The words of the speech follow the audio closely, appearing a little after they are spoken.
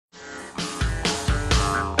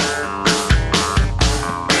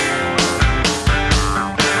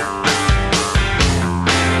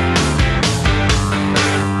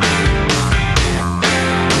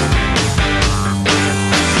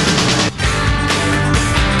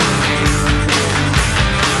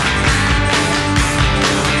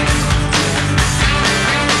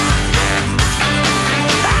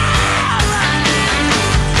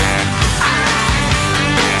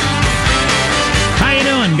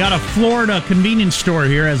got a Florida convenience store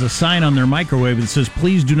here has a sign on their microwave that says,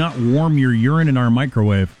 "Please do not warm your urine in our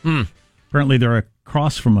microwave." Apparently, they're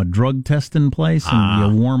across from a drug testing place,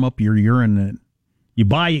 and you warm up your urine. You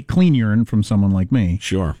buy clean urine from someone like me.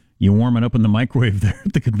 Sure. You warm it up in the microwave there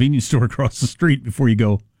at the convenience store across the street before you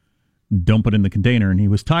go dump it in the container. And he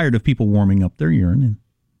was tired of people warming up their urine in the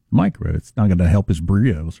microwave. It's not going to help his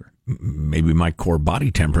burritos. Maybe my core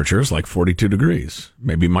body temperature is like 42 degrees.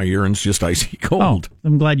 Maybe my urine's just icy cold. Oh,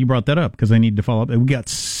 I'm glad you brought that up because I need to follow up. We got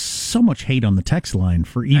so much hate on the text line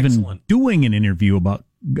for even doing an interview about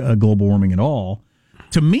global warming at all.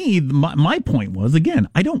 To me, my point was, again,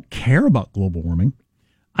 I don't care about global warming.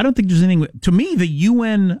 I don't think there's anything. To me, the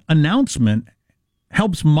UN announcement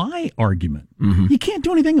helps my argument. Mm-hmm. You can't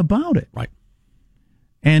do anything about it. Right.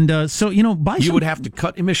 And so, you would have to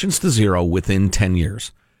cut emissions to zero within 10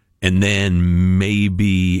 years. And then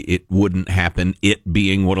maybe it wouldn't happen, it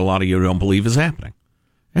being what a lot of you don't believe is happening.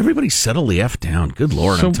 Everybody settle the F down. Good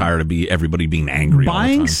Lord, so I'm tired of everybody being angry all the time.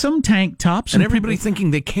 Buying some tank tops. And everybody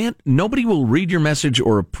thinking they can't, nobody will read your message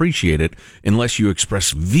or appreciate it unless you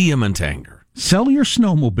express vehement anger. Sell your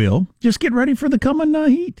snowmobile. Just get ready for the coming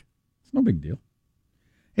heat. It's no big deal.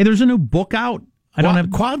 Hey, there's a new book out.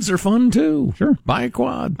 Quads are fun too. Sure, buy a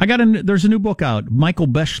quad. There's a new book out. Michael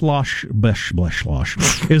Beschloss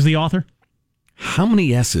is the author. How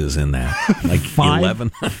many S's in that? Like 5?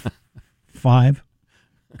 11? 5.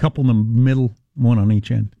 A couple in the middle, one on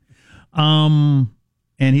each end. And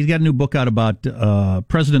he's got a new book out about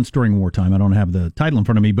presidents during wartime. I don't have the title in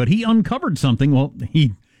front of me, but he uncovered something. Well,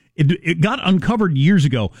 it got uncovered years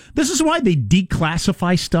ago. This is why they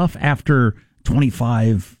declassify stuff after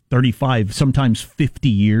 25, 35, sometimes 50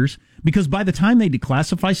 years. Because by the time they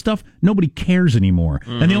declassify stuff, nobody cares anymore.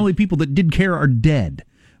 Mm-hmm. And the only people that did care are dead.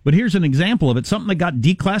 But here's an example of it, something that got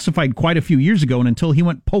declassified quite a few years ago, and until he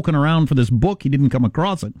went poking around for this book, he didn't come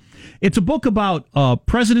across it. It's a book about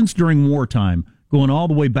presidents during wartime, going all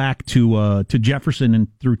the way back to Jefferson and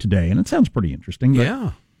through today. And it sounds pretty interesting. But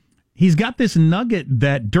yeah. He's got this nugget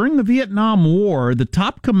that during the Vietnam War, the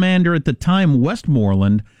top commander at the time,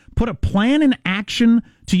 Westmoreland, put a plan in action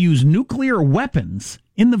to use nuclear weapons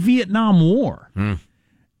in the Vietnam War.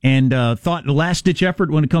 And thought a last-ditch effort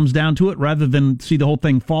when it comes down to it, rather than see the whole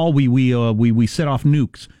thing fall, we set off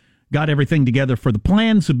nukes. Got everything together for the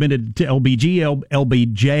plan, submitted to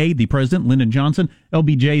LBJ, the president, Lyndon Johnson.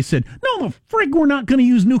 LBJ said, no, the frig, we're not going to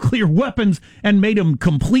use nuclear weapons, and made them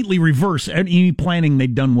completely reverse any planning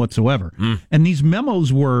they'd done whatsoever. And these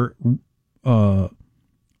memos were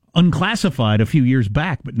unclassified a few years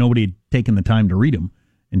back, but nobody had taken the time to read them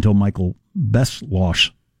until Michael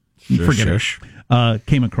Beschloss,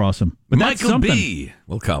 came across him. But Michael B.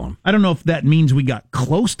 We'll call him. I don't know if that means we got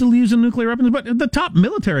close to using nuclear weapons, but the top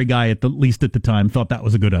military guy, at least at the time, thought that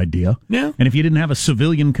was a good idea. Yeah. And if you didn't have a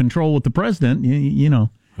civilian control with the president, you know.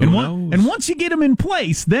 And once you get him in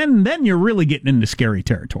place, then you're really getting into scary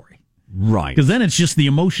territory. Right. Because then it's just the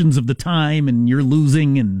emotions of the time, and you're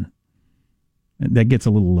losing, and that gets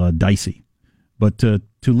a little dicey. But to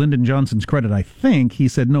Lyndon Johnson's credit, I think he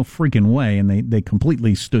said no freaking way, and they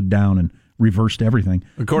completely stood down and reversed everything.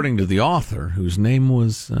 According to the author, whose name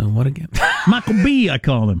was, what again? Michael B., I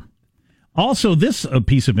call him. Also, this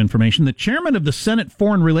piece of information, the chairman of the Senate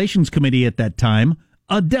Foreign Relations Committee at that time,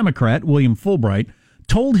 a Democrat, William Fulbright,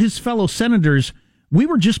 told his fellow senators, we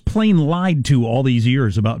were just plain lied to all these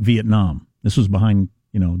years about Vietnam. This was behind,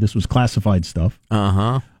 this was classified stuff.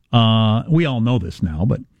 We all know this now,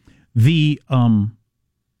 but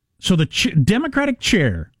so the Democratic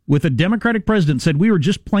chair with a Democratic president said we were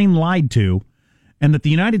just plain lied to, and that the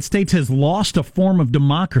United States has lost a form of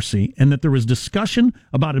democracy, and that there was discussion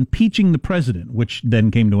about impeaching the president, which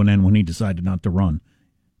then came to an end when he decided not to run.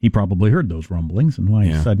 He probably heard those rumblings and why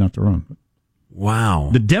he decided not to run. Wow.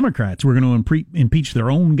 The Democrats were going to impeach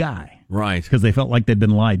their own guy. Right. Because they felt like they'd been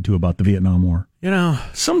lied to about the Vietnam War.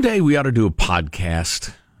 Someday we ought to do a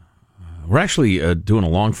podcast. We're actually doing a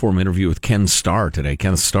long-form interview with Ken Starr today.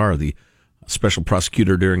 Ken Starr, the special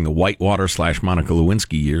prosecutor during the Whitewater / Monica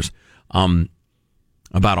Lewinsky years,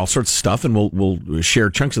 about all sorts of stuff, and we'll share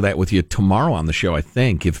chunks of that with you tomorrow on the show, I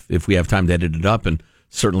think, if we have time to edit it up, and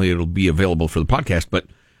certainly it'll be available for the podcast. But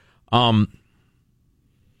what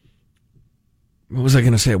was I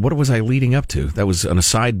going to say? What was I leading up to? That was an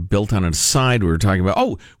aside built on an aside. We were talking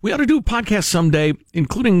about, we ought to do a podcast someday,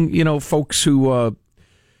 including, folks who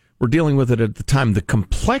were dealing with it at the time. The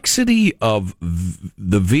complexity of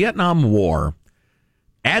the Vietnam War,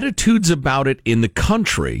 attitudes about it in the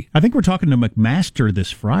country. I think we're talking to McMaster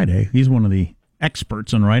this Friday. He's one of the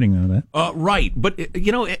experts on writing on that. Right. But,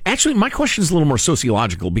 actually, my question is a little more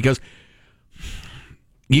sociological, because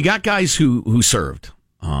you got guys who served.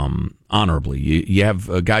 honorably. You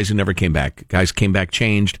have guys who never came back. Guys came back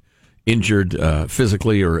changed, injured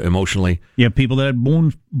physically or emotionally. You have people that had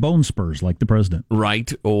bone spurs, like the president.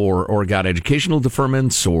 Right, or got educational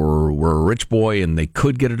deferments, or were a rich boy and they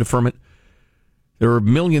could get a deferment. There are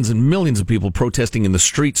millions and millions of people protesting in the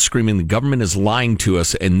streets, screaming the government is lying to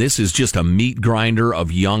us, and this is just a meat grinder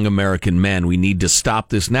of young American men. We need to stop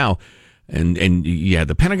this now. And yeah,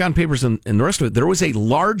 the Pentagon Papers and the rest of it, there was a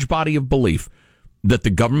large body of belief that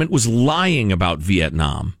the government was lying about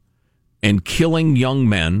Vietnam and killing young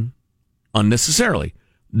men unnecessarily.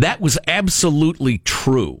 That was absolutely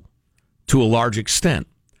true to a large extent.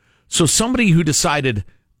 So somebody who decided,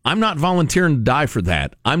 I'm not volunteering to die for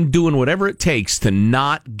that. I'm doing whatever it takes to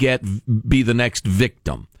not be the next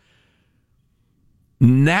victim.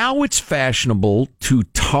 Now it's fashionable to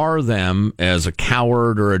tar them as a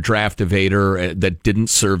coward or a draft evader that didn't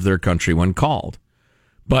serve their country when called.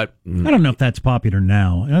 But I don't know if that's popular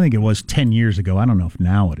now. I think it was 10 years ago. I don't know if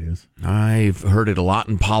now it is. I've heard it a lot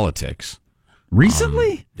in politics.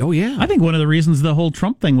 Recently? Oh, yeah. I think one of the reasons the whole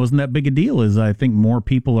Trump thing wasn't that big a deal is I think more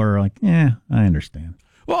people are like, I understand.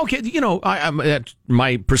 Well, okay,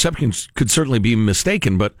 my perceptions could certainly be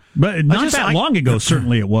mistaken, but not that long ago.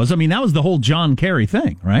 Certainly, it was. I mean, that was the whole John Kerry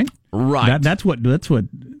thing, right? Right. That's what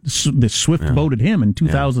the Swift voted him in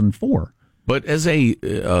 2004. But as a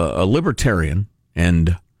libertarian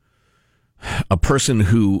and a person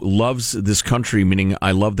who loves this country, meaning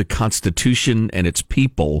I love the Constitution and its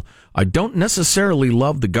people, I don't necessarily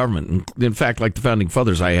love the government. In fact, like the founding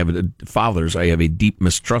fathers, I have a deep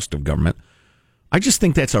mistrust of government. I just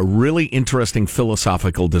think that's a really interesting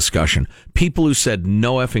philosophical discussion. People who said,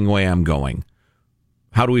 no effing way I'm going.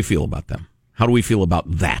 How do we feel about them? How do we feel about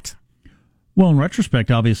that? Well, in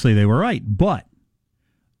retrospect, obviously they were right, but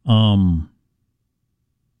I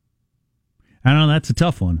don't know, that's a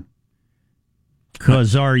tough one.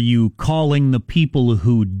 Because are you calling the people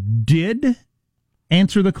who did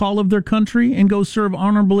answer the call of their country and go serve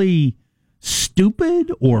honorably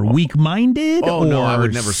stupid or weak-minded? Oh, or no, I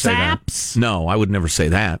would never saps? say that. No, I would never say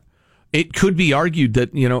that. It could be argued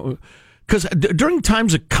that, because during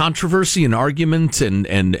times of controversy and argument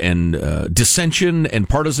and dissension and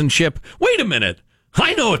partisanship, wait a minute,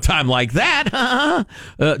 I know a time like that.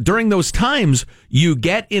 During those times, you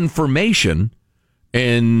get information,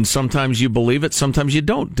 and sometimes you believe it, sometimes you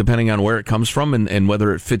don't, depending on where it comes from and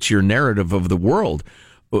whether it fits your narrative of the world.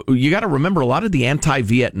 You got to remember, a lot of the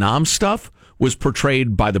anti-Vietnam stuff was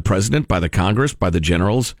portrayed by the president, by the Congress, by the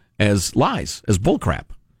generals as lies, as bullcrap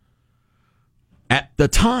at the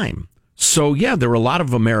time. So, yeah, there were a lot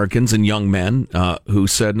of Americans and young men who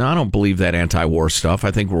said, no, I don't believe that anti-war stuff.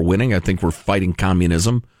 I think we're winning. I think we're fighting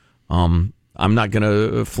communism. I'm not going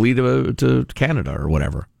to flee to Canada or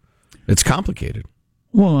whatever. It's complicated.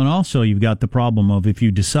 Well, and also you've got the problem of if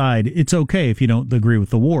you decide it's okay if you don't agree with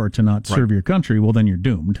the war to not serve your country, well, then you're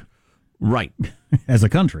doomed. Right. As a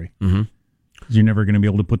country. Mm-hmm. Because you're never going to be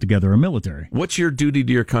able to put together a military. What's your duty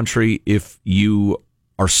to your country if you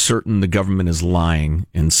are certain the government is lying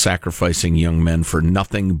and sacrificing young men for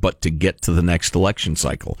nothing but to get to the next election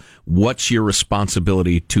cycle? What's your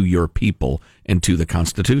responsibility to your people and to the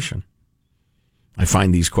Constitution? I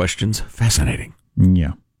find these questions fascinating.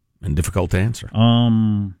 Yeah. And difficult to answer.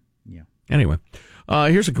 Yeah. Anyway,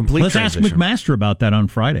 here's a complete Let's transition. ask McMaster about that on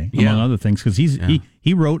Friday, among other things, because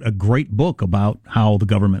he wrote a great book about how the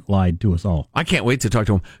government lied to us all. I can't wait to talk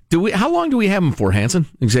to him. How long do we have him for, Hanson?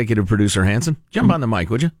 Executive producer Hanson? Jump on the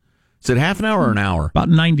mic, would you? Is it half an hour or an hour? About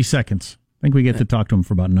 90 seconds. I think we get to talk to him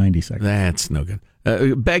for about 90 seconds. That's no good.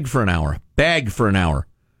 Beg for an hour. Beg for an hour.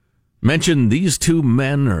 Mention these two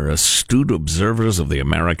men are astute observers of the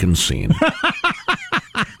American scene.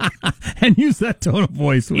 And use that tone of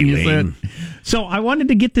voice when you said. So I wanted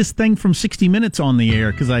to get this thing from 60 Minutes on the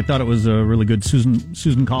air because I thought it was really good.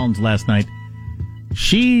 Susan Collins last night.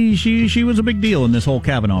 She was a big deal in this whole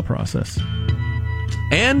Kavanaugh process.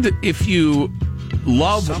 And if you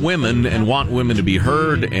love women and want women to be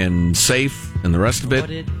heard and safe and the rest of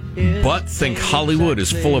it, but think Hollywood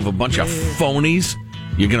is full of a bunch of phonies,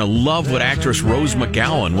 you're going to love what actress Rose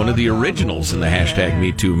McGowan, one of the originals in the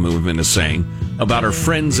 #MeToo movement, is saying about her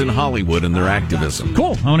friends in Hollywood and their activism.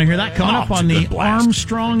 Cool. I want to hear that coming up on the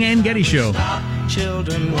Armstrong and Getty Show. Armstrong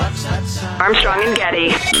and Getty.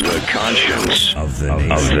 The conscience of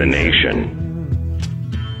the nation.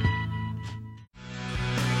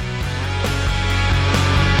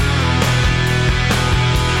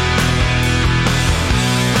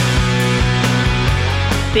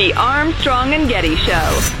 The Armstrong and Getty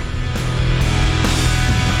Show.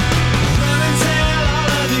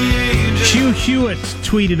 Hugh Hewitt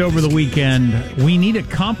tweeted over the weekend, "We need a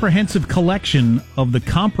comprehensive collection of the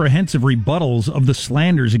comprehensive rebuttals of the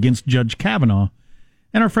slanders against Judge Kavanaugh."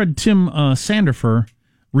 And our friend Tim Sandifer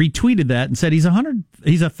retweeted that and said he's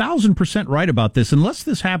 1,000% right about this. Unless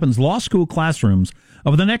this happens, law school classrooms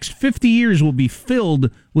over the next 50 years will be filled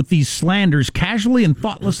with these slanders casually and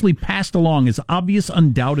thoughtlessly passed along as obvious,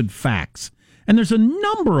 undoubted facts. And there's a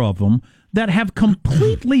number of them that have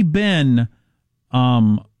completely been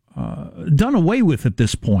done away with at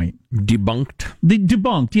this point.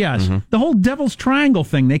 Debunked, yes. Mm-hmm. The whole Devil's Triangle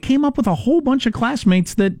thing, they came up with a whole bunch of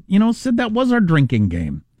classmates that, said that was our drinking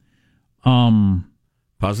game.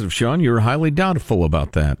 Positive, Sean, you're highly doubtful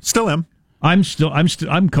about that. Still am. I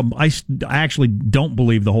actually don't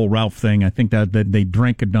believe the whole Ralph thing. I think that they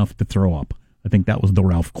drank enough to throw up. I think that was the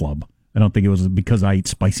Ralph Club. I don't think it was because I eat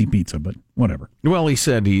spicy pizza, but whatever. Well, he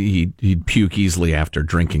said he'd puke easily after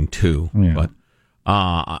drinking too. Yeah. But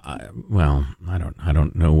I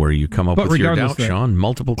don't know where you come up with your doubt, Sean.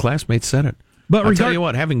 Multiple classmates said it. But I'll tell you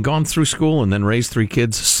what, having gone through school and then raised 3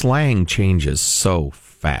 kids, slang changes so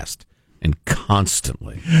fast and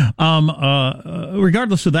constantly.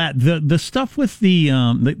 Regardless of that, the stuff with the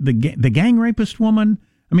gang rapist woman,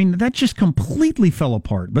 I mean, that just completely fell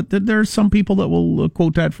apart. But there are some people that will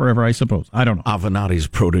quote that forever, I suppose. I don't know. Avenatti's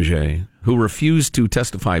protege, who refused to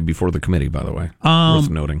testify before the committee, by the way.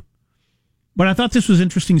 Worth noting. But I thought this was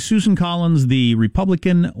interesting. Susan Collins, the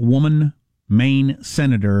Republican woman Maine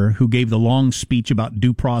senator who gave the long speech about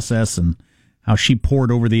due process and how she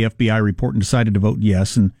pored over the FBI report and decided to vote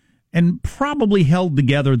yes, and probably held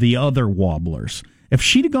together the other wobblers. If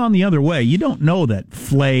she'd have gone the other way, you don't know that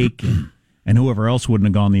Flake and whoever else wouldn't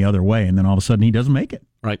have gone the other way, and then all of a sudden he doesn't make it.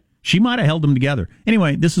 Right. She might have held them together.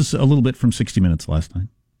 Anyway, this is a little bit from 60 Minutes last night.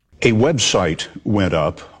 A website went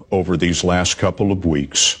up over these last couple of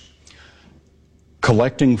weeks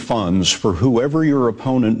collecting funds for whoever your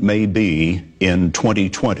opponent may be in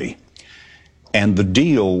 2020. And the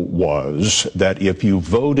deal was that if you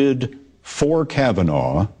voted for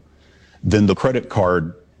Kavanaugh, then the credit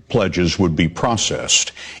card pledges would be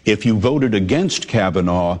processed. If you voted against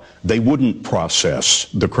Kavanaugh, they wouldn't process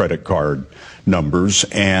the credit card numbers,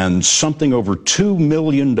 and something over $2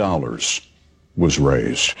 million was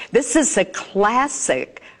raised. This is a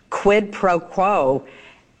classic quid pro quo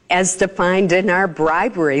as defined in our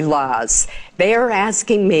bribery laws. They are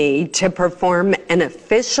asking me to perform an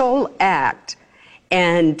official act,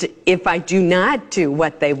 and if I do not do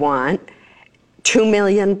what they want, $2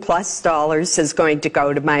 million plus is going to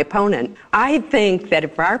go to my opponent. I think that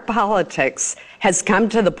if our politics has come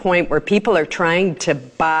to the point where people are trying to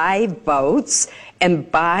buy votes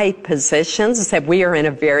and buy positions, that we are in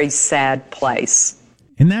a very sad place.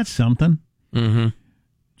 Isn't that something? Mm-hmm.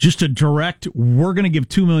 Just a direct, we're going to give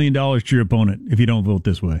 $2 million to your opponent if you don't vote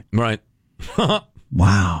this way. Right.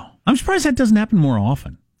 Wow. I'm surprised that doesn't happen more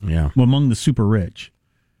often. Yeah. Among the super rich.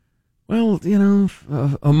 Well,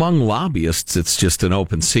 among lobbyists, it's just an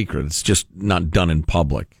open secret. It's just not done in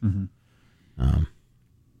public. Mm-hmm.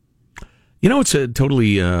 It's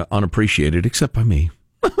totally unappreciated, except by me,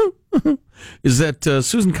 is that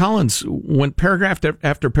Susan Collins went paragraph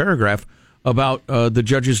after paragraph about the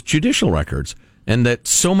judge's judicial records, and that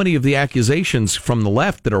so many of the accusations from the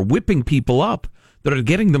left that are whipping people up, that are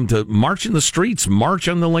getting them to march in the streets, march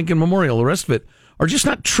on the Lincoln Memorial, the rest of it, are just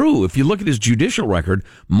not true. If you look at his judicial record,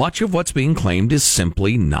 much of what's being claimed is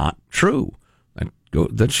simply not true.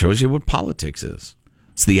 That shows you what politics is.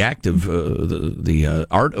 It's the act of the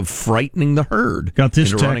art of frightening the herd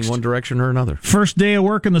into running one direction or another. First day of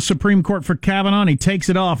work in the Supreme Court for Kavanaugh, and he takes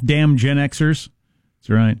it off. Damn Gen Xers. That's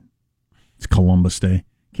right. It's Columbus Day.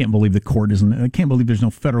 Can't believe the court isn't. I can't believe there's no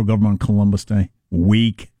federal government on Columbus Day.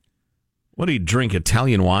 Weak. What do you drink?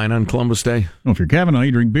 Italian wine on Columbus Day? Well, if you're Kavanaugh,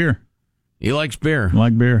 you drink beer. He likes beer. I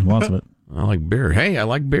like beer. Lots of it. I like beer. Hey, I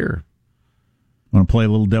like beer. Want to play a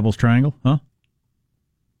little Devil's Triangle? Huh?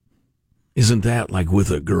 Isn't that like with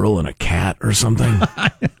a girl and a cat or something?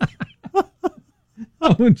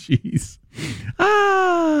 Oh, jeez.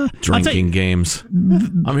 Drinking games.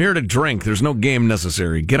 I'm here to drink. There's no game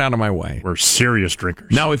necessary. Get out of my way. We're serious drinkers.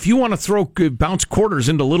 Now, if you want to bounce quarters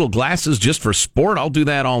into little glasses just for sport, I'll do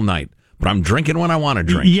that all night. But I'm drinking when I want to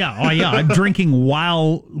drink. Yeah, I'm drinking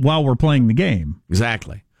while we're playing the game.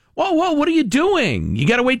 Exactly. Whoa, what are you doing? You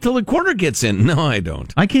got to wait till the quarter gets in. No, I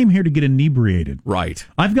don't. I came here to get inebriated. Right.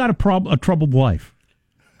 I've got a troubled life.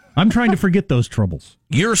 I'm trying to forget those troubles.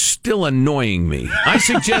 You're still annoying me. I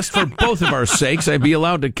suggest for both of our sakes, I be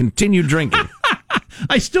allowed to continue drinking.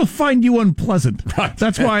 I still find you unpleasant. Right.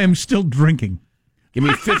 That's why I'm still drinking. Give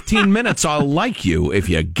me 15 minutes. I'll like you if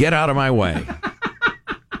you get out of my way.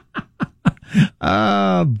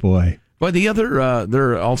 Oh, boy. But the other,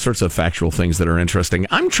 there are all sorts of factual things that are interesting.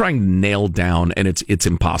 I'm trying to nail down, and it's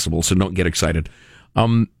impossible, so don't get excited.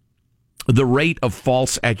 The rate of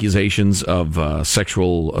false accusations of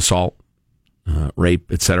sexual assault,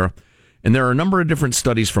 rape, etc. And there are a number of different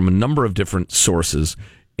studies from a number of different sources.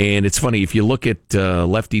 And it's funny, if you look at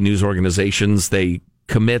lefty news organizations, they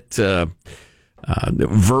commit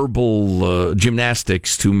verbal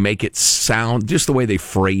gymnastics to make it sound, just the way they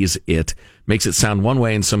phrase it, makes it sound one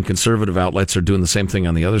way, and some conservative outlets are doing the same thing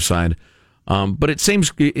on the other side. But it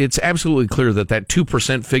seems it's absolutely clear that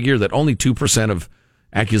 2% figure, that only 2% of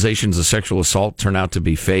accusations of sexual assault turn out to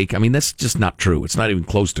be fake. I mean, that's just not true. It's not even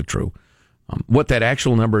close to true. What that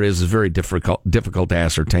actual number is very difficult to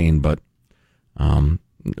ascertain, but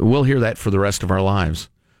we'll hear that for the rest of our lives.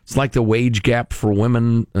 It's like the wage gap for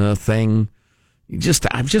women thing.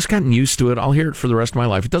 I've just gotten used to it. I'll hear it for the rest of my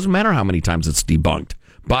life. It doesn't matter how many times it's debunked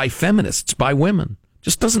by feminists, by women.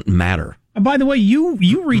 Just doesn't matter. By the way, you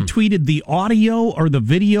retweeted the audio or the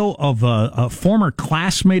video of a former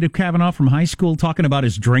classmate of Kavanaugh from high school talking about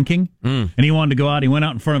his drinking, and he wanted to go out. He went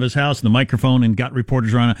out in front of his house in the microphone and got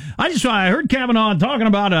reporters around. I heard Kavanaugh talking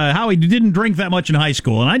about how he didn't drink that much in high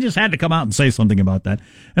school, and I just had to come out and say something about that.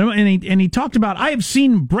 And he talked about, I have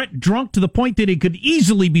seen Brett drunk to the point that he could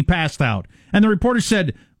easily be passed out. And the reporter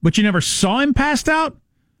said, "But you never saw him passed out?"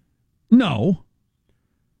 No.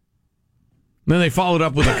 Then they followed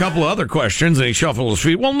up with a couple of other questions, and he shuffled his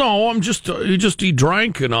feet. Well, no, he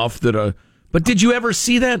drank enough that. But did you ever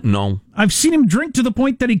see that? No. I've seen him drink to the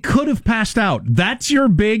point that he could have passed out. That's your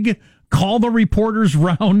big call the reporters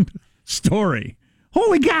round story.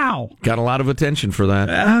 Holy cow! Got a lot of attention for that.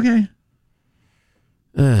 Okay.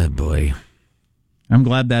 Oh, boy. I'm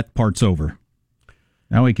glad that part's over.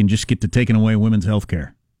 Now we can just get to taking away women's health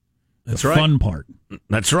care. That's the right. Fun part.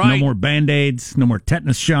 That's right. No more Band-Aids, no more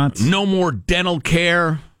tetanus shots. No more dental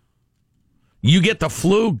care. You get the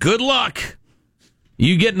flu, good luck.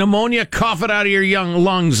 You get pneumonia, cough it out of your young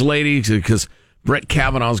lungs, ladies, because Brett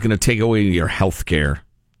Kavanaugh is going to take away your health care.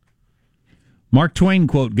 Mark Twain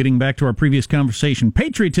quote, getting back to our previous conversation,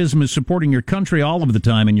 patriotism is supporting your country all of the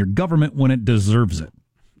time and your government when it deserves it.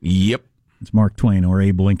 Yep. It's Mark Twain or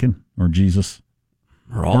Abe Lincoln or Jesus.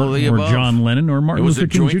 Or all of the above. Or John Lennon or Martin Luther King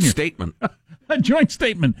Jr. It was a joint statement. A joint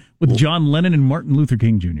statement with John Lennon and Martin Luther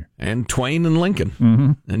King Jr. And Twain and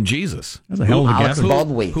Lincoln. And Jesus. That's a hell of a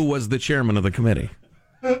gathering. Who was the chairman of the committee.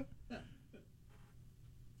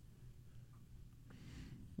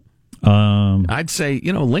 I'd say,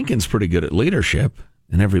 Lincoln's pretty good at leadership.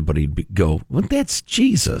 And everybody'd go, well, that's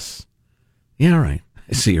Jesus. Yeah, all right.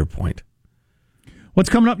 I see your point. What's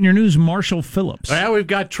coming up in your news, Marshall Phillips? Well, we've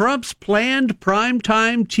got Trump's planned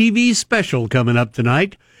primetime TV special coming up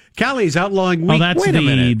tonight. Callie's outlawing week. Oh, that's Wait a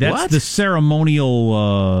minute. That's what? the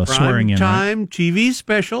ceremonial swearing in, right? Primetime TV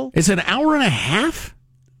special. It's an hour and a half?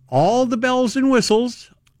 All the bells and whistles.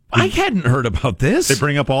 I hadn't heard about this. They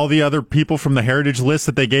bring up all the other people from the heritage list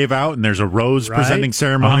that they gave out, and there's a rose presenting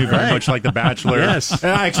ceremony, very much like The Bachelor. Yes.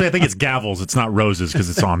 Actually, I think it's gavels. It's not roses because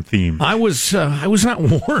it's on theme. I was not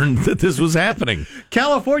warned that this was happening.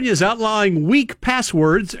 California's outlawing weak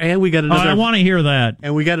passwords, and we got another. I want to hear that.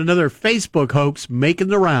 And we got another Facebook hoax making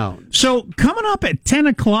the rounds. So coming up at 10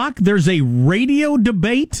 o'clock, there's a radio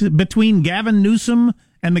debate between Gavin Newsom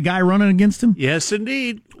and the guy running against him? Yes,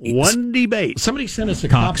 indeed. One debate. Somebody sent us a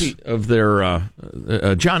Cox. copy of their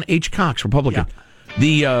John H. Cox, Republican,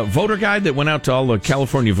 the voter guide that went out to all the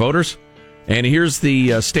California voters. And here's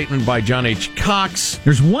the statement by John H. Cox.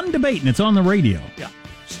 There's one debate, and it's on the radio. Yeah.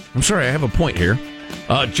 I'm sorry, I have a point here.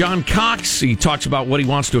 John Cox, he talks about what he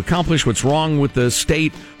wants to accomplish, what's wrong with the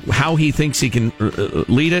state, how he thinks he can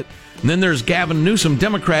lead it. And then there's Gavin Newsom,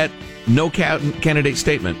 Democrat, no candidate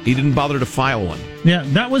statement. He didn't bother to file one. Yeah,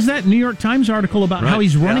 that was that New York Times article about how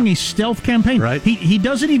he's running a stealth campaign. Right. He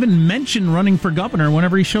doesn't even mention running for governor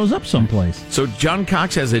whenever he shows up someplace. So John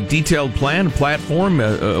Cox has a detailed plan, a platform,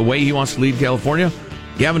 a way he wants to lead California.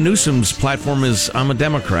 Gavin Newsom's platform is, I'm a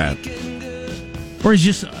Democrat. Or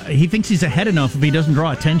he thinks he's ahead enough if he doesn't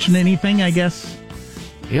draw attention to anything, I guess.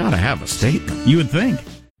 He ought to have a statement. You would think.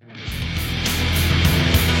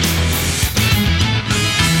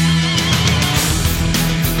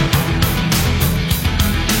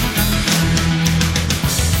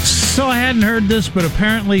 So I hadn't heard this, but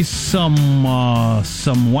apparently some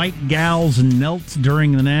white gals knelt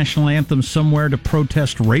during the national anthem somewhere to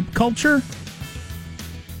protest rape culture.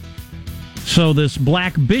 So this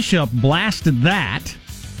black bishop blasted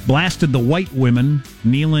the white women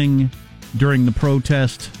kneeling during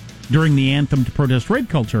the anthem to protest rape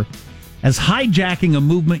culture, as hijacking a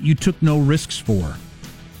movement you took no risks for.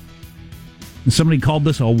 And somebody called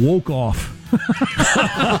this a woke off.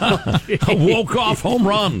 A woke-off home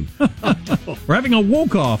run. We're having a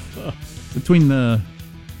woke-off between the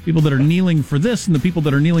people that are kneeling for this and the people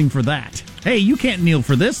that are kneeling for that. Hey, you can't kneel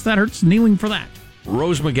for this. That hurts kneeling for that.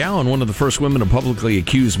 Rose McGowan, one of the first women to publicly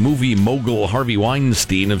accuse movie mogul Harvey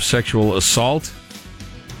Weinstein of sexual assault,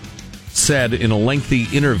 said in a lengthy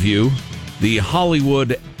interview, the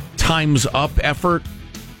Hollywood Time's Up effort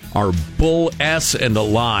are bull S and a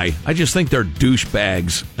lie. I just think they're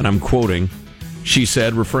douchebags, and I'm quoting. She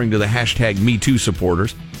said, referring to the hashtag #MeToo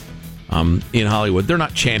supporters in Hollywood. They're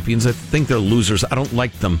not champions. I think they're losers. I don't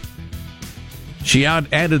like them. She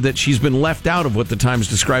added that she's been left out of what the Times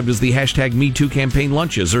described as the hashtag #MeToo campaign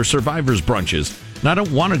lunches or survivors brunches. And I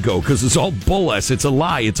don't want to go because it's all bull S. It's a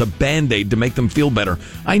lie. It's a Band-Aid to make them feel better.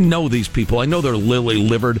 I know these people. I know they're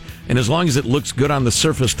lily-livered, and as long as it looks good on the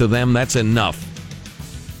surface to them, that's enough.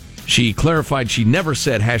 She clarified she never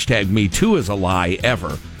said hashtag #MeToo is a lie,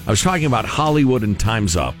 ever. I was talking about Hollywood and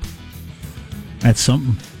Time's Up. That's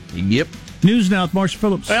something. Yep. News now with Marcia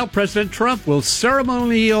Phillips. Well, President Trump will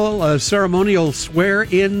ceremonial swear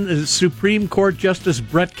in Supreme Court Justice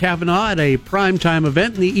Brett Kavanaugh at a primetime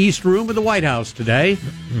event in the East Room of the White House today.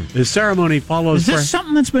 The ceremony follows. Is this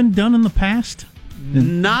something that's been done in the past?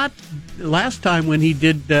 Not last time when he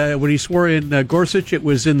did when he swore in Gorsuch. It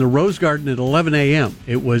was in the Rose Garden at 11 a.m.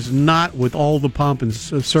 It was not with all the pomp and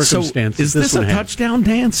circumstance. So is this a touchdown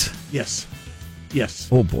dance? Yes.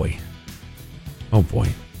 Oh boy.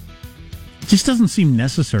 It just doesn't seem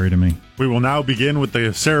necessary to me. We will now begin with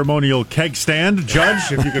the ceremonial keg stand.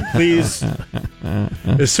 Judge, if you could please.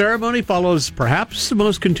 The ceremony follows perhaps the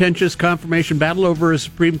most contentious confirmation battle over a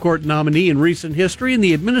Supreme Court nominee in recent history, and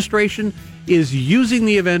the administration is using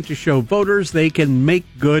the event to show voters they can make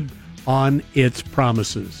good on its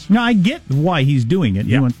promises. Now, I get why he's doing it,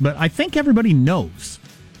 but I think everybody knows.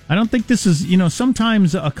 I don't think this is,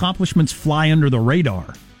 sometimes accomplishments fly under the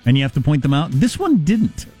radar, and you have to point them out. This one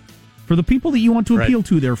didn't. For the people that you want to appeal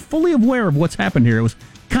to, they're fully aware of what's happened here. It was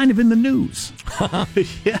kind of in the news.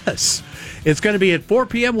 Yes. It's going to be at 4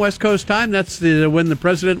 p.m. West Coast time. That's when the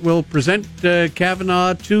president will present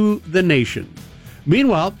Kavanaugh to the nation.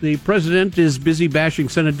 Meanwhile, the president is busy bashing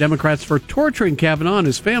Senate Democrats for torturing Kavanaugh and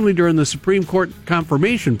his family during the Supreme Court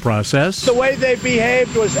confirmation process. The way they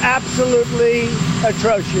behaved was absolutely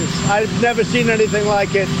atrocious. I've never seen anything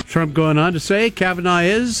like it. Trump going on to say Kavanaugh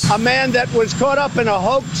is a man that was caught up in a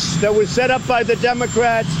hoax that was set up by the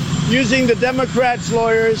Democrats, using the Democrats'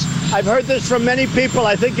 lawyers. I've heard this from many people.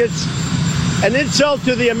 I think it's an insult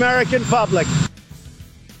to the American public.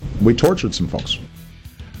 We tortured some folks.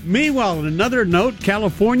 Meanwhile, on another note,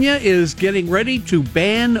 California is getting ready to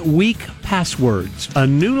ban weak passwords. A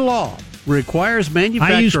new law requires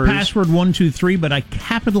manufacturers... I use password 123, but I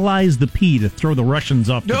capitalize the P to throw the Russians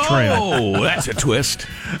off the trail. Oh, that's a twist.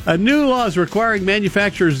 A new law is requiring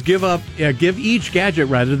manufacturers give each gadget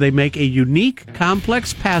they make a unique,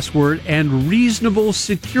 complex password and reasonable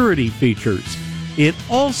security features. It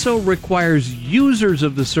also requires users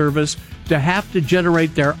of the service to have to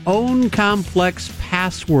generate their own complex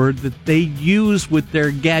password that they use with their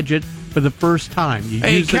gadget for the first time.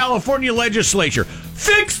 Hey, California legislature,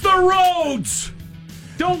 fix the roads!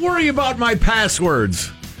 Don't worry about my passwords.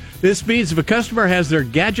 This means if a customer has their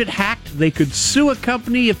gadget hacked, they could sue a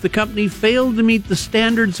company if the company failed to meet the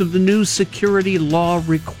standards of the new security law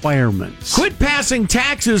requirements. Quit passing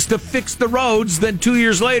taxes to fix the roads, then 2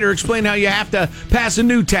 years later explain how you have to pass a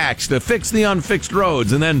new tax to fix the unfixed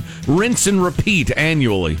roads, and then rinse and repeat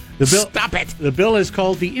annually. Stop it! The bill is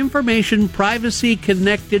called the Information Privacy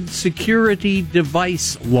Connected Security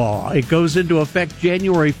Device Law. It goes into effect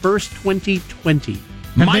January 1st, 2020.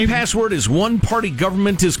 My password is one party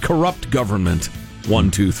government is corrupt government.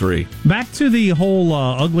 1, 2, 3. Back to the whole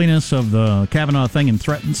ugliness of the Kavanaugh thing and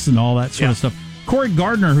threats and all that sort of stuff. Cory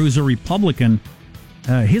Gardner, who's a Republican,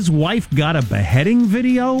 his wife got a beheading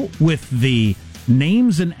video with the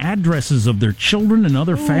names and addresses of their children and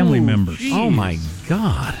other family members. Geez. Oh, my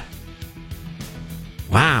God.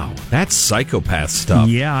 Wow, that's psychopath stuff.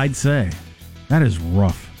 Yeah, I'd say. That is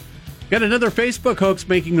rough. Got another Facebook hoax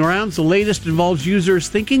making the rounds. The latest involves users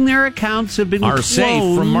thinking their accounts have been cloned.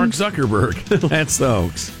 Safe from Mark Zuckerberg. That's the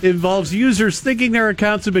hoax. Involves users thinking their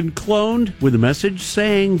accounts have been cloned with a message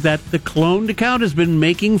saying that the cloned account has been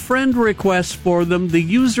making friend requests for them. The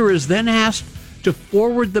user is then asked to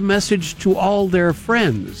forward the message to all their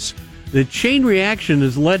friends. The chain reaction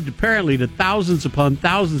has led apparently to thousands upon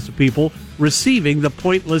thousands of people receiving the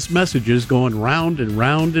pointless messages going round and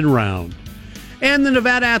round and round. And the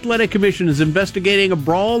Nevada Athletic Commission is investigating a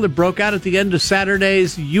brawl that broke out at the end of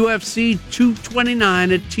Saturday's UFC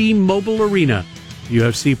 229 at T-Mobile Arena.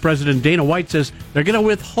 UFC President Dana White says they're going to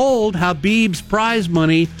withhold Khabib's prize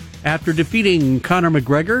money after defeating Conor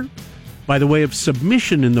McGregor by the way of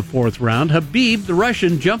submission in the fourth round. Khabib, the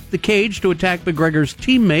Russian, jumped the cage to attack McGregor's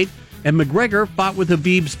teammate, and McGregor fought with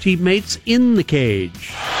Khabib's teammates in the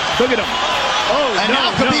cage. Look at him. Oh, and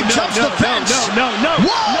now Khabib jumps the fence. No.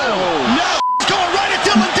 Whoa! No! It's going right at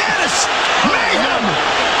Dylan Dennis. Mayhem!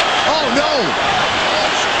 Oh, no.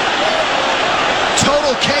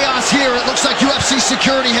 Total chaos here. It looks like UFC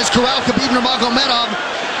security has corralled Khabib Nurmagomedov.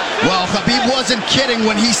 Well, Khabib wasn't kidding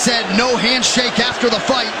when he said no handshake after the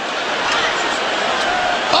fight.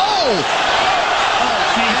 Oh!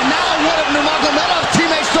 And now one of Nurmagomedov's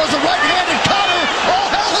teammates throws a right-handed counter. All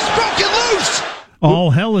hell has broken loose!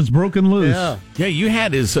 All hell is broken loose. Yeah, you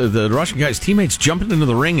had the Russian guy's teammates jumping into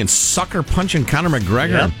the ring and sucker punching Conor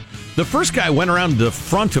McGregor. Yep. The first guy went around the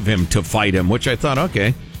front of him to fight him, which I thought,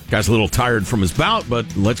 okay, guy's a little tired from his bout, but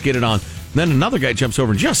let's get it on. Then another guy jumps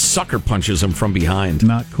over and just sucker punches him from behind.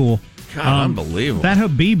 Not cool. God, unbelievable. That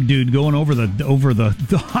Khabib dude going over the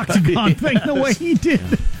octagon thing the way he did.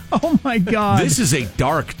 Oh, my God. This is a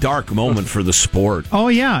dark, dark moment for the sport. Oh,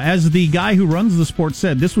 yeah. As the guy who runs the sport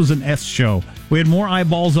said, this was an S show. We had more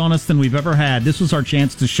eyeballs on us than we've ever had. This was our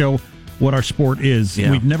chance to show what our sport is.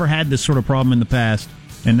 Yeah. We've never had this sort of problem in the past,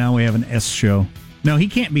 and now we have an S show. No, he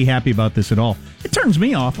can't be happy about this at all. It turns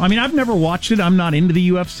me off. I mean, I've never watched it. I'm not into the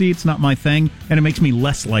UFC. It's not my thing, and it makes me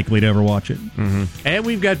less likely to ever watch it. Mm-hmm. And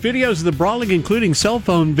we've got videos of the brawling, including cell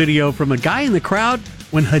phone video from a guy in the crowd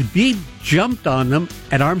when Khabib jumped on them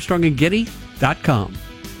at ArmstrongandGetty.com.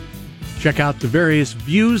 Check out the various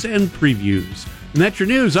views and previews. And that's your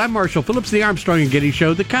news. I'm Marshall Phillips, the Armstrong and Getty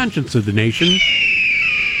Show, the conscience of the nation.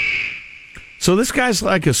 So this guy's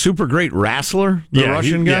like a super great wrestler, the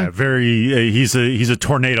Russian guy? Yeah, very. He's a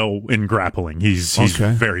tornado in grappling. He's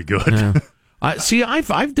very good. Yeah. See,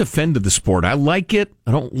 I've defended the sport. I like it.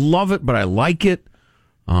 I don't love it, but I like it.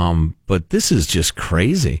 But this is just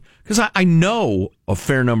crazy. Because I know a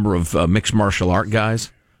fair number of mixed martial art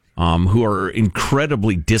guys who are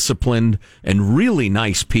incredibly disciplined and really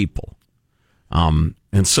nice people. And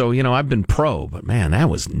so, I've been pro, but man,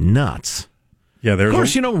 that was nuts. Yeah, of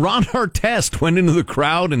course, Ron Artest went into the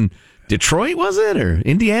crowd in Detroit, was it? Or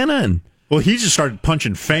Indiana? And well, he just started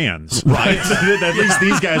punching fans. Right. At least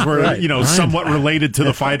these guys were, somewhat related to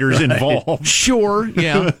the fighters involved. Sure,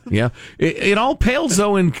 yeah. Yeah. It all pales,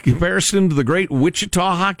 though, in comparison to the great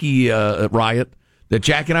Wichita hockey riot that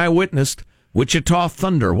Jack and I witnessed. Wichita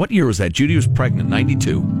Thunder. What year was that? Judy was pregnant,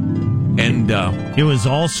 92. And it was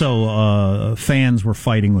also fans were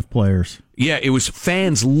fighting with players. Yeah, it was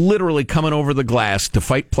fans literally coming over the glass to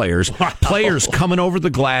fight players. Wow. Players coming over the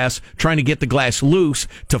glass, trying to get the glass loose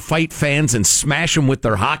to fight fans and smash them with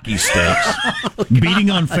their hockey sticks. Beating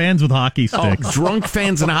on fans with hockey sticks. Oh, drunk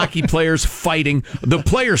fans and hockey players fighting. The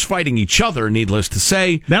players fighting each other, needless to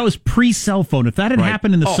say. That was pre-cell phone. If that had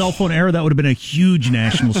happened in the cell phone era, that would have been a huge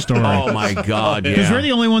national story. Oh, my God, yeah. Because we're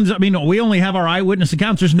the only ones, we only have our eyewitness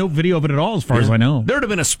accounts. There's no video of it at all, as far as I know. There would have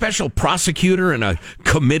been a special prosecutor and a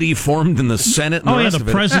committee formed in the Senate. And the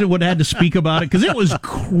president would have had to speak about it because it was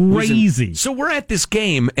crazy. So we're at this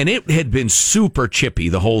game, and it had been super chippy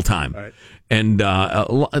the whole time, right. And a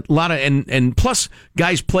lot of and plus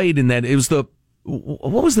guys played in that. It was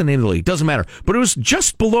what was the name of the league? Doesn't matter, but it was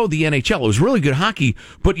just below the NHL. It was really good hockey,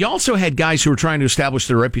 but you also had guys who were trying to establish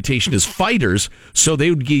their reputation as fighters, so they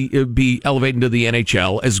would be elevated to the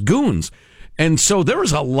NHL as goons. And so there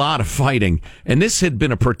was a lot of fighting, and this had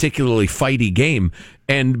been a particularly fighty game.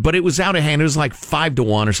 But it was out of hand. It was like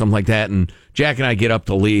 5-1 or something like that. And Jack and I get up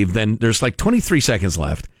to leave. Then there's like 23 seconds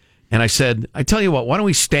left. And I said, I tell you what, why don't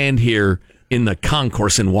we stand here in the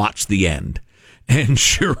concourse and watch the end? And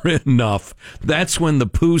sure enough, that's when the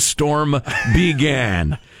poo storm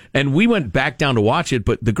began. And we went back down to watch it,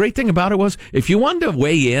 but the great thing about it was, if you wanted to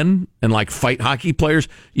weigh in and fight hockey players,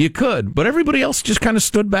 you could, but everybody else just kind of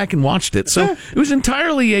stood back and watched it. So it was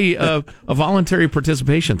entirely a voluntary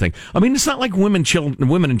participation thing. I mean, it's not like women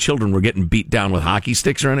and children were getting beat down with hockey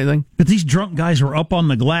sticks or anything. But these drunk guys were up on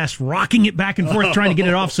the glass, rocking it back and forth, trying to get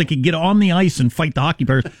it off so they could get on the ice and fight the hockey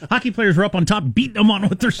players. Hockey players were up on top, beating them on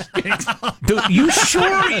with their sticks. Dude, you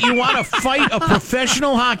sure you want to fight a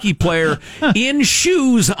professional hockey player in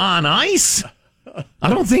shoes on ice? I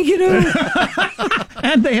don't think you do.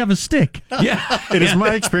 And they have a stick. Yeah. It is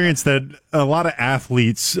my experience that a lot of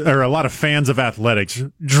athletes, or a lot of fans of athletics,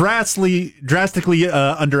 drastically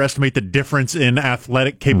underestimate the difference in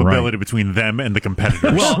athletic capability between them and the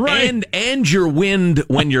competitors. Well, and your wind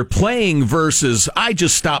when you're playing versus, I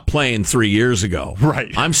just stopped playing 3 years ago.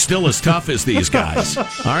 Right. I'm still as tough as these guys.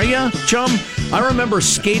 Are you, chum? I remember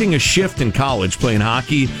skating a shift in college playing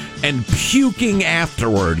hockey and puking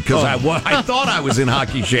afterward because I thought I was in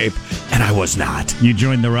hockey shape, and I was not. You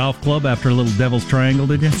joined the Ralph Club after a little Devil's Triangle,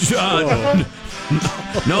 did you?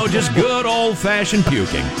 No, just good old-fashioned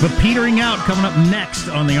puking. But petering out coming up next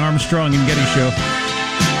on the Armstrong and Getty Show.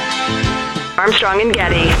 Armstrong and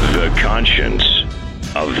Getty. The conscience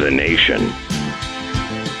of the nation.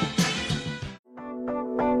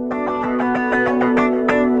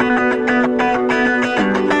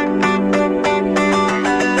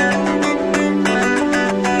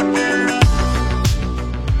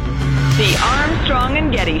 The Armstrong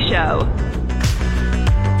and Getty Show.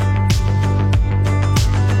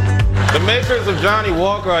 The makers of Johnny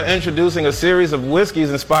Walker are introducing a series of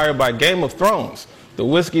whiskeys inspired by Game of Thrones. The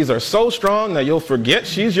whiskeys are so strong that you'll forget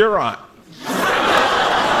she's your aunt.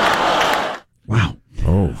 Wow.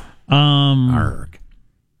 Oh. Arg.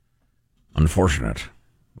 Unfortunate.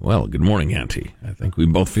 Well, good morning, Auntie. I think we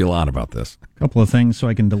both feel odd about this. A couple of things so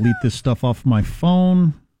I can delete this stuff off my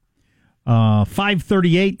phone.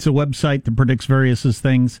 538 is a website that predicts various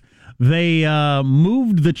things. They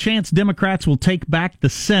moved the chance Democrats will take back the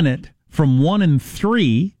Senate from 1 in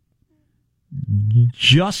 3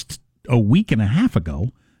 just a week and a half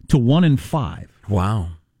ago to 1 in 5. Wow.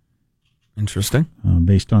 Interesting.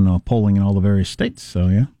 Based on polling in all the various states. So,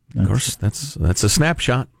 yeah. Of course, that's a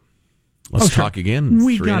snapshot. Let's talk again.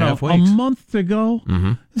 We got a month to go.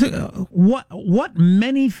 Mm-hmm. What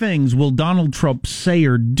many things will Donald Trump say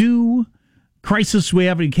or do? Crisis we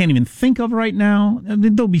can't even think of right now. I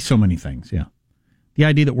mean, there'll be so many things, yeah. The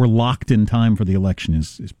idea that we're locked in time for the election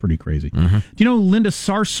is pretty crazy. Mm-hmm. Do you know who Linda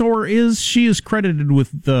Sarsour is? She is credited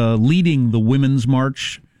with leading the Women's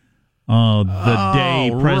March the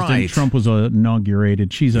day President Trump was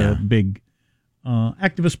inaugurated. She's a big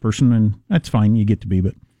activist person, and that's fine. You get to be,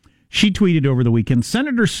 but she tweeted over the weekend,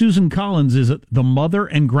 Senator Susan Collins is the mother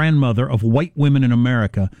and grandmother of white women in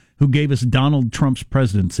America who gave us Donald Trump's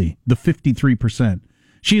presidency, the 53%.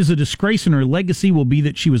 She is a disgrace, and her legacy will be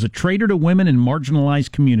that she was a traitor to women in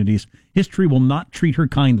marginalized communities. History will not treat her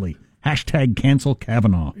kindly. #cancel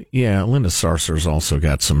Kavanaugh. Yeah, Linda Sarsour's also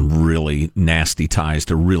got some really nasty ties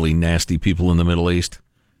to really nasty people in the Middle East.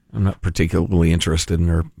 I'm not particularly interested in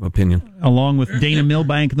her opinion. Along with Dana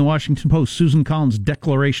Milbank in the Washington Post, Susan Collins'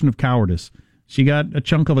 declaration of cowardice. She got a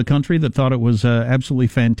chunk of the country that thought it was absolutely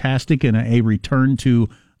fantastic and a return to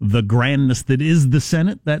the grandness that is the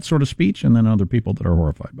Senate, that sort of speech, and then other people that are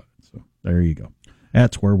horrified by it. So there you go.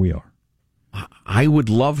 That's where we are. I would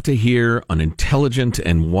love to hear an intelligent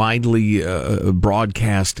and widely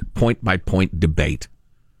broadcast point-by-point debate.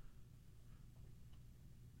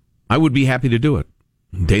 I would be happy to do it.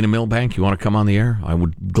 Dana Milbank, you want to come on the air? I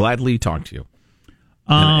would gladly talk to you.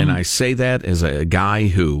 And I say that as a guy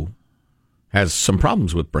who has some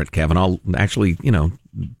problems with Brett Kavanaugh, actually,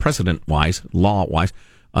 precedent-wise, law-wise,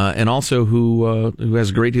 and also who has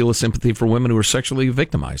a great deal of sympathy for women who are sexually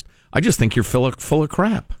victimized. I just think you're full of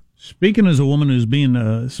crap. Speaking as a woman who's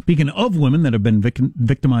being, speaking of women that have been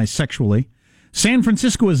victimized sexually, San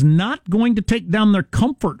Francisco is not going to take down their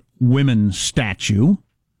Comfort Women statue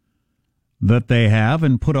that they have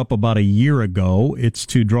and put up about a year ago. It's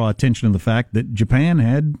to draw attention to the fact that Japan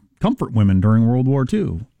had comfort women during World War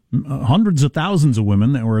II. Hundreds of thousands of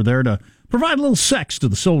women that were there to provide a little sex to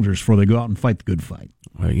the soldiers before they go out and fight the good fight.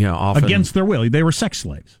 Often, against their will. They were sex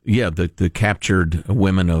slaves. Yeah, the captured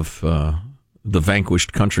women of the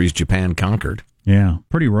vanquished countries Japan conquered. Yeah,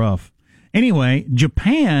 pretty rough. Anyway,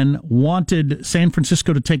 Japan wanted San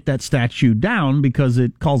Francisco to take that statue down because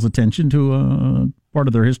it calls attention to part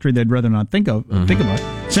of their history they'd rather not think about.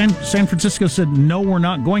 San Francisco said, no, we're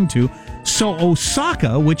not going to. So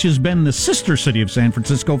Osaka, which has been the sister city of San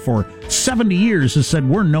Francisco for 70 years, has said,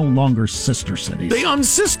 we're no longer sister cities. They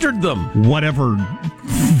unsistered them. Whatever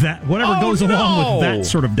goes along with that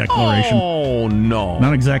sort of declaration. Oh, no.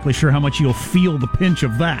 Not exactly sure how much you'll feel the pinch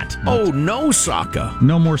of that. Oh, no, Osaka.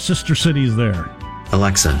 No more sister cities there.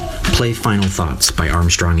 Alexa, play Final Thoughts by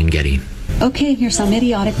Armstrong and Getty. Okay, here's some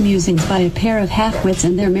idiotic musings by a pair of half-wits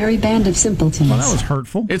and their merry band of simpletons. Well, that was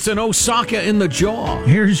hurtful. It's an Osaka in the jaw.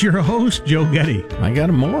 Here's your host, Joe Getty. I got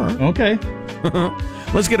more. Okay.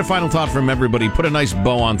 Let's get a final thought from everybody. Put a nice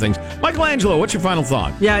bow on things. Michelangelo, what's your final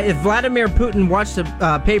thought? Yeah, if Vladimir Putin watched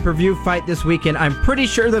a pay-per-view fight this weekend, I'm pretty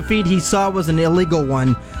sure the feed he saw was an illegal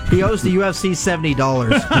one. He owes the UFC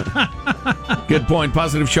 $70. Good point.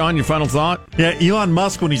 Positive Sean, your final thought? Yeah, Elon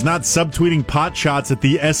Musk, when he's not subtweeting pot shots at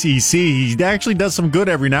the SEC, he actually does some good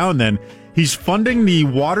every now and then. He's funding the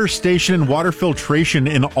water station and water filtration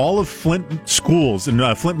in all of Flint schools, in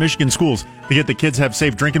Flint, Michigan schools, to get the kids to have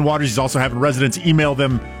safe drinking water. He's also having residents email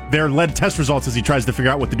them their lead test results as he tries to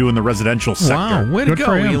figure out what to do in the residential sector. Wow, way to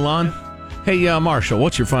go, Elon. Hey, Marshall,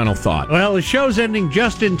 what's your final thought? Well, the show's ending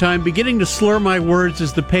just in time, beginning to slur my words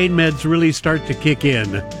as the pain meds really start to kick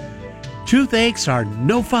in. Toothaches are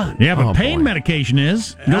no fun. Yeah, but pain medication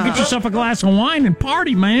is. Go get yourself a glass of wine and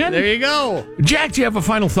party, man. There you go. Jack, do you have a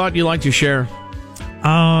final thought you'd like to share?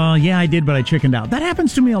 Yeah, I did, but I chickened out. That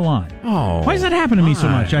happens to me a lot. Oh. Why does that happen to me so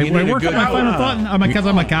much? I work on my final thought because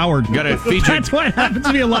I'm a coward. That's why it happens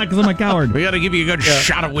to me a lot, because I'm a coward. We got to give you a good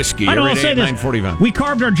shot of whiskey every day at 9:45. We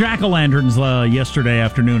carved our jack-o'-lanterns yesterday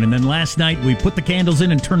afternoon, and then last night we put the candles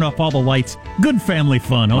in and turned off all the lights. Good family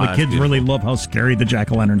fun. All the kids really love how scary the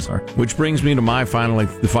jack-o'-lanterns are. Which brings me to my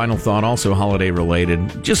the final thought, also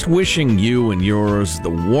holiday-related. Just wishing you and yours the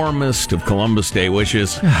warmest of Columbus Day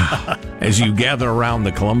wishes as you gather around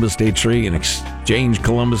the Columbus Day tree and exchange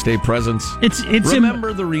Columbus Day presents.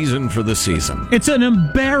 Remember the reason for the season. It's an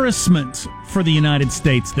embarrassment for the United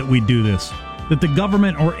States that we do this, that the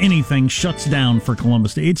government or anything shuts down for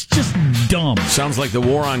Columbus Day. It's just dumb. Sounds like the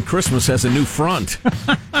war on Christmas has a new front.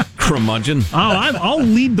 Curmudgeon. I'll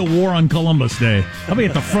lead the war on Columbus Day. I'll be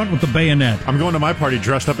at the front with the bayonet. I'm going to my party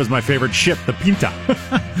dressed up as my favorite ship, the Pinta.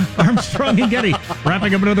 Armstrong and Getty,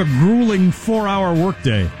 wrapping up another grueling 4-hour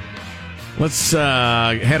workday. Let's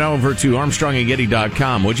head over to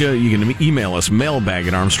ArmstrongandGetty.com, would you? You can email us, mailbag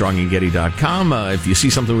at ArmstrongandGetty.com. If you see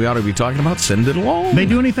something we ought to be talking about, send it along. They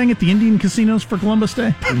do anything at the Indian casinos for Columbus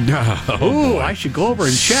Day? Oh, I should go over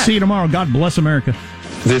and check. See you tomorrow. God bless America.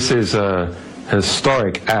 This is a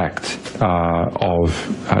historic act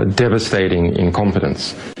of devastating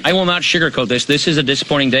incompetence. I will not sugarcoat this. This is a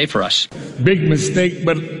disappointing day for us. Big mistake,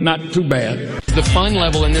 but not too bad. The fun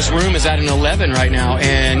level in this room is at an 11 right now,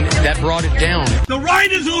 and that brought it down. The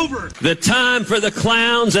ride is over. The time for the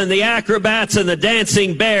clowns and the acrobats and the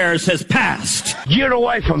dancing bears has passed. Get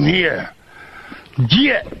away from here.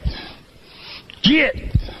 Get.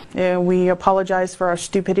 We apologize for our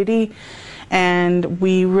stupidity, and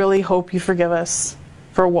we really hope you forgive us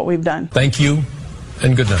for what we've done. Thank you,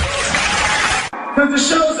 and good night. Because the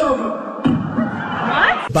show's over.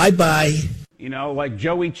 What? Bye-bye. You know, like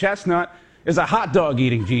Joey Chestnut is a hot dog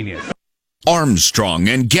eating genius. Armstrong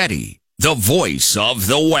and Getty, the voice of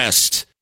the West.